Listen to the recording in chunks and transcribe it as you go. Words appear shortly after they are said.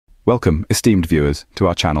Welcome, esteemed viewers, to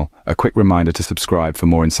our channel. A quick reminder to subscribe for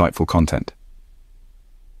more insightful content.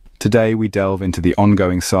 Today we delve into the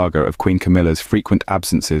ongoing saga of Queen Camilla's frequent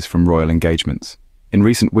absences from royal engagements. In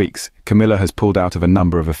recent weeks, Camilla has pulled out of a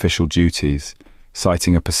number of official duties,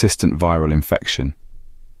 citing a persistent viral infection.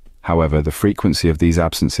 However, the frequency of these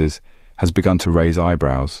absences has begun to raise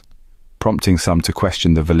eyebrows, prompting some to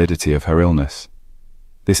question the validity of her illness.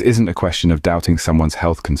 This isn't a question of doubting someone's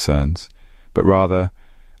health concerns, but rather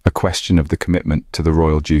a question of the commitment to the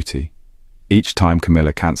royal duty. Each time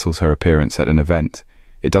Camilla cancels her appearance at an event,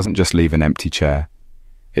 it doesn't just leave an empty chair.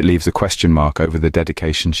 It leaves a question mark over the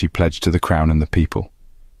dedication she pledged to the crown and the people.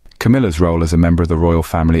 Camilla's role as a member of the royal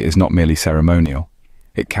family is not merely ceremonial.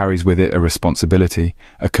 It carries with it a responsibility,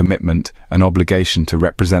 a commitment, an obligation to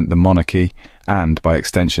represent the monarchy and, by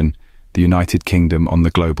extension, the United Kingdom on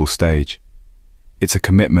the global stage. It's a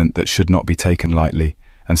commitment that should not be taken lightly,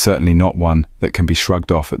 and certainly not one that can be shrugged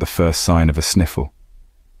off at the first sign of a sniffle.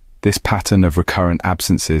 This pattern of recurrent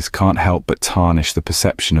absences can't help but tarnish the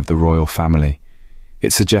perception of the royal family.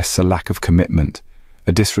 It suggests a lack of commitment,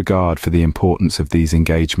 a disregard for the importance of these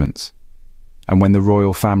engagements. And when the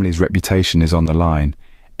royal family's reputation is on the line,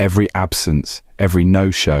 every absence, every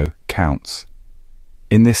no-show counts.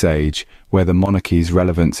 In this age, where the monarchy's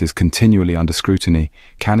relevance is continually under scrutiny,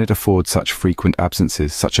 can it afford such frequent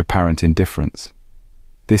absences, such apparent indifference?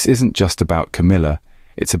 This isn't just about Camilla,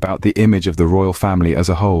 it's about the image of the royal family as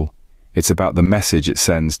a whole. It's about the message it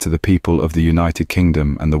sends to the people of the United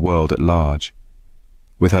Kingdom and the world at large.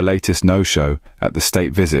 With her latest no-show at the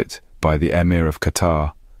state visit by the Emir of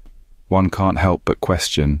Qatar, one can't help but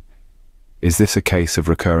question, is this a case of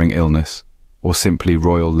recurring illness or simply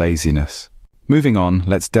royal laziness? Moving on,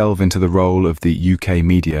 let's delve into the role of the UK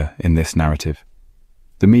media in this narrative.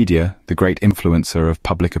 The media, the great influencer of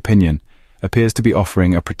public opinion, appears to be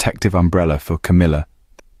offering a protective umbrella for Camilla.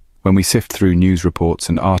 When we sift through news reports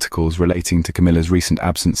and articles relating to Camilla's recent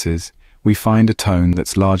absences, we find a tone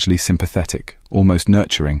that's largely sympathetic, almost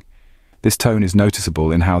nurturing. This tone is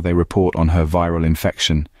noticeable in how they report on her viral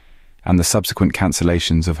infection and the subsequent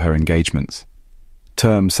cancellations of her engagements.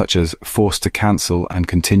 Terms such as forced to cancel and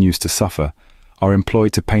continues to suffer are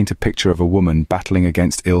employed to paint a picture of a woman battling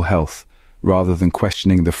against ill health, rather than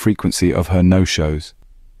questioning the frequency of her no-shows.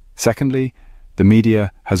 Secondly, the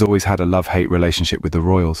media has always had a love-hate relationship with the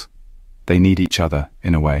royals. They need each other,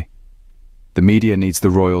 in a way. The media needs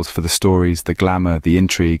the royals for the stories, the glamour, the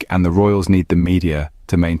intrigue, and the royals need the media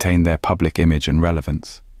to maintain their public image and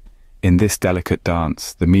relevance. In this delicate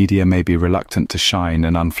dance, the media may be reluctant to shine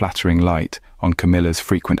an unflattering light on Camilla's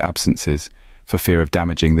frequent absences for fear of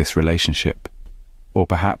damaging this relationship. Or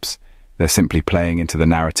perhaps they're simply playing into the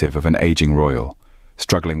narrative of an aging royal,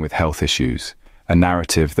 struggling with health issues, a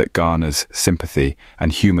narrative that garners sympathy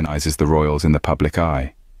and humanizes the royals in the public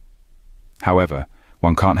eye. However,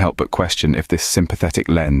 one can't help but question if this sympathetic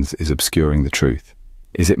lens is obscuring the truth.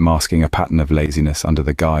 Is it masking a pattern of laziness under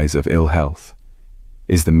the guise of ill health?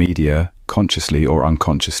 Is the media, consciously or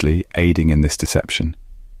unconsciously, aiding in this deception?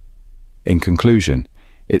 In conclusion,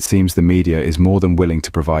 it seems the media is more than willing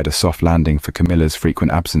to provide a soft landing for Camilla's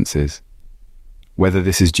frequent absences. Whether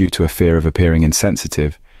this is due to a fear of appearing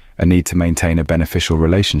insensitive, a need to maintain a beneficial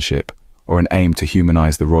relationship, or an aim to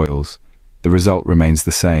humanize the royals, the result remains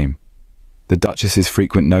the same. The Duchess's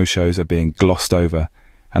frequent no-shows are being glossed over,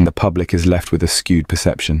 and the public is left with a skewed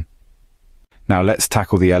perception. Now let's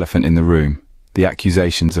tackle the elephant in the room, the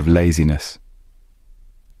accusations of laziness.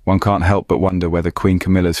 One can't help but wonder whether Queen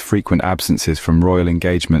Camilla's frequent absences from royal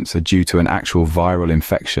engagements are due to an actual viral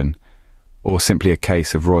infection, or simply a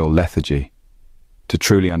case of royal lethargy. To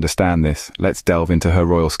truly understand this, let's delve into her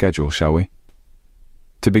royal schedule, shall we?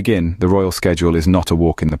 To begin, the royal schedule is not a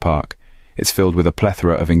walk in the park. It's filled with a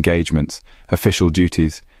plethora of engagements, official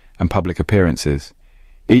duties, and public appearances,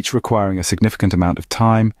 each requiring a significant amount of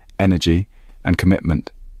time, energy, and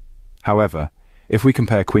commitment. However, if we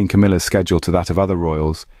compare Queen Camilla's schedule to that of other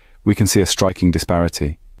royals, we can see a striking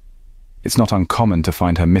disparity. It's not uncommon to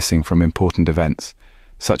find her missing from important events,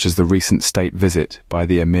 such as the recent state visit by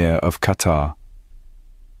the Emir of Qatar.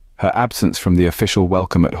 Her absence from the official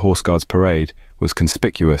welcome at Horse Guards Parade was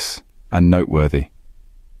conspicuous and noteworthy.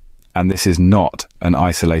 And this is not an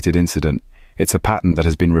isolated incident, it's a pattern that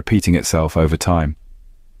has been repeating itself over time.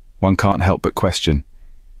 One can't help but question,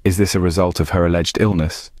 is this a result of her alleged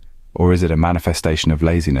illness, or is it a manifestation of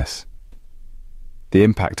laziness? The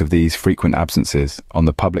impact of these frequent absences on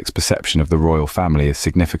the public's perception of the royal family is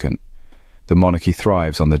significant. The monarchy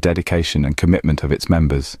thrives on the dedication and commitment of its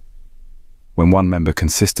members. When one member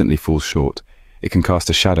consistently falls short, it can cast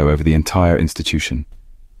a shadow over the entire institution.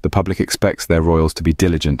 The public expects their royals to be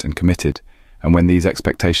diligent and committed, and when these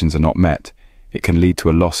expectations are not met, it can lead to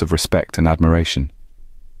a loss of respect and admiration.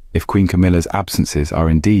 If Queen Camilla's absences are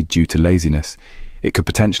indeed due to laziness, it could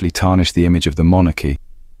potentially tarnish the image of the monarchy.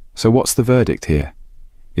 So what's the verdict here?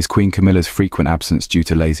 Is Queen Camilla's frequent absence due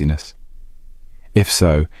to laziness? If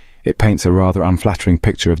so, it paints a rather unflattering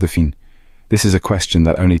picture of the Queen. This is a question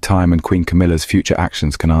that only time and Queen Camilla's future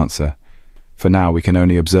actions can answer. For now, we can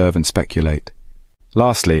only observe and speculate.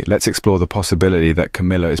 Lastly, let's explore the possibility that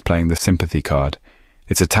Camilla is playing the sympathy card.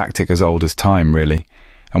 It's a tactic as old as time, really,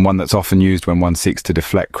 and one that's often used when one seeks to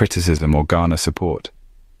deflect criticism or garner support.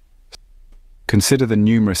 Consider the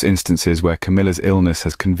numerous instances where Camilla's illness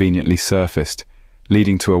has conveniently surfaced,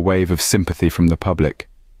 leading to a wave of sympathy from the public.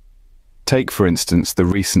 Take, for instance, the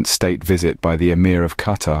recent state visit by the Emir of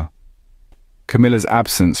Qatar. Camilla's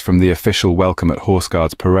absence from the official welcome at Horse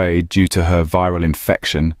Guards parade due to her viral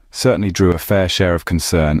infection certainly drew a fair share of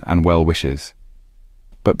concern and well wishes.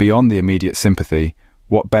 But beyond the immediate sympathy,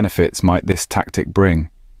 what benefits might this tactic bring?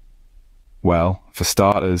 Well, for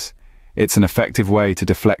starters, it's an effective way to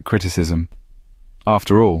deflect criticism.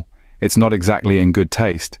 After all, it's not exactly in good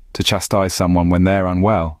taste to chastise someone when they're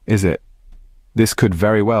unwell, is it? This could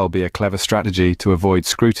very well be a clever strategy to avoid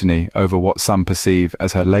scrutiny over what some perceive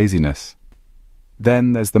as her laziness.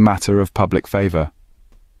 Then there's the matter of public favour.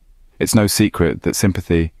 It's no secret that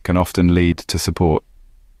sympathy can often lead to support.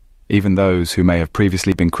 Even those who may have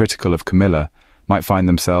previously been critical of Camilla might find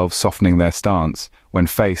themselves softening their stance when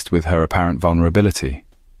faced with her apparent vulnerability.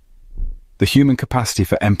 The human capacity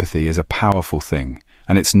for empathy is a powerful thing,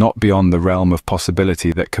 and it's not beyond the realm of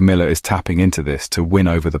possibility that Camilla is tapping into this to win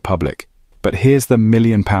over the public. But here's the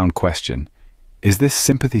million-pound question. Is this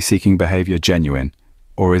sympathy-seeking behaviour genuine,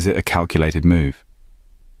 or is it a calculated move?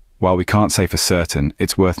 While we can't say for certain,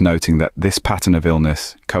 it's worth noting that this pattern of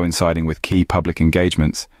illness, coinciding with key public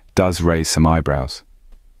engagements, does raise some eyebrows.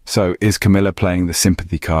 So, is Camilla playing the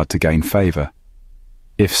sympathy card to gain favour?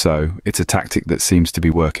 If so, it's a tactic that seems to be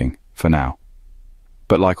working, for now.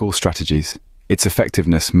 But like all strategies, its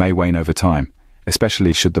effectiveness may wane over time,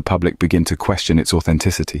 especially should the public begin to question its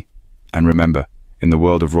authenticity. And remember, in the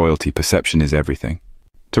world of royalty, perception is everything.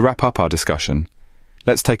 To wrap up our discussion,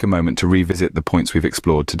 let's take a moment to revisit the points we've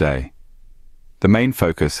explored today. The main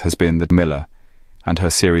focus has been the Camilla and her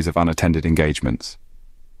series of unattended engagements.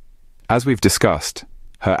 As we've discussed,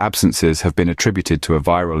 her absences have been attributed to a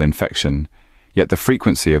viral infection, yet the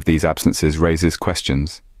frequency of these absences raises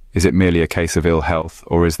questions. Is it merely a case of ill health,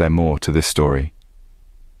 or is there more to this story?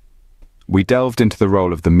 We delved into the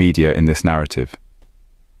role of the media in this narrative.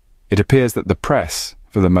 It appears that the press,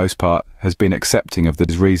 for the most part, has been accepting of the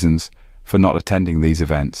reasons for not attending these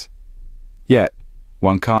events. Yet,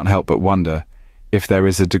 one can't help but wonder if there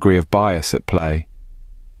is a degree of bias at play.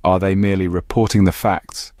 Are they merely reporting the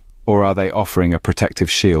facts, or are they offering a protective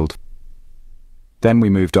shield? Then we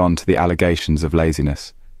moved on to the allegations of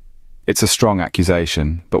laziness. It's a strong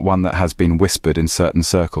accusation, but one that has been whispered in certain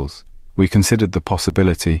circles. We considered the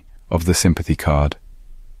possibility of the sympathy card.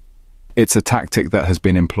 It's a tactic that has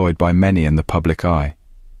been employed by many in the public eye.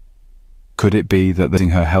 Could it be that using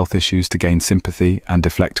her health issues to gain sympathy and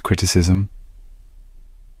deflect criticism?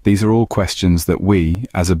 These are all questions that we,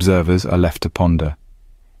 as observers, are left to ponder.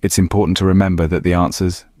 It's important to remember that the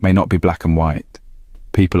answers may not be black and white.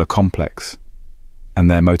 People are complex, and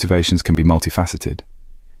their motivations can be multifaceted.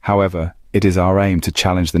 However, it is our aim to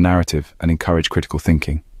challenge the narrative and encourage critical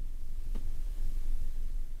thinking.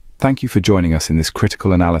 Thank you for joining us in this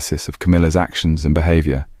critical analysis of Camilla's actions and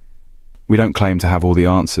behaviour. We don't claim to have all the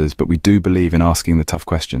answers, but we do believe in asking the tough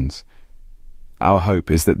questions. Our hope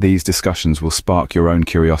is that these discussions will spark your own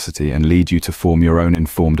curiosity and lead you to form your own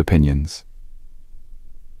informed opinions.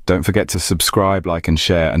 Don't forget to subscribe, like and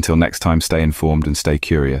share. Until next time, stay informed and stay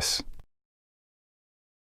curious.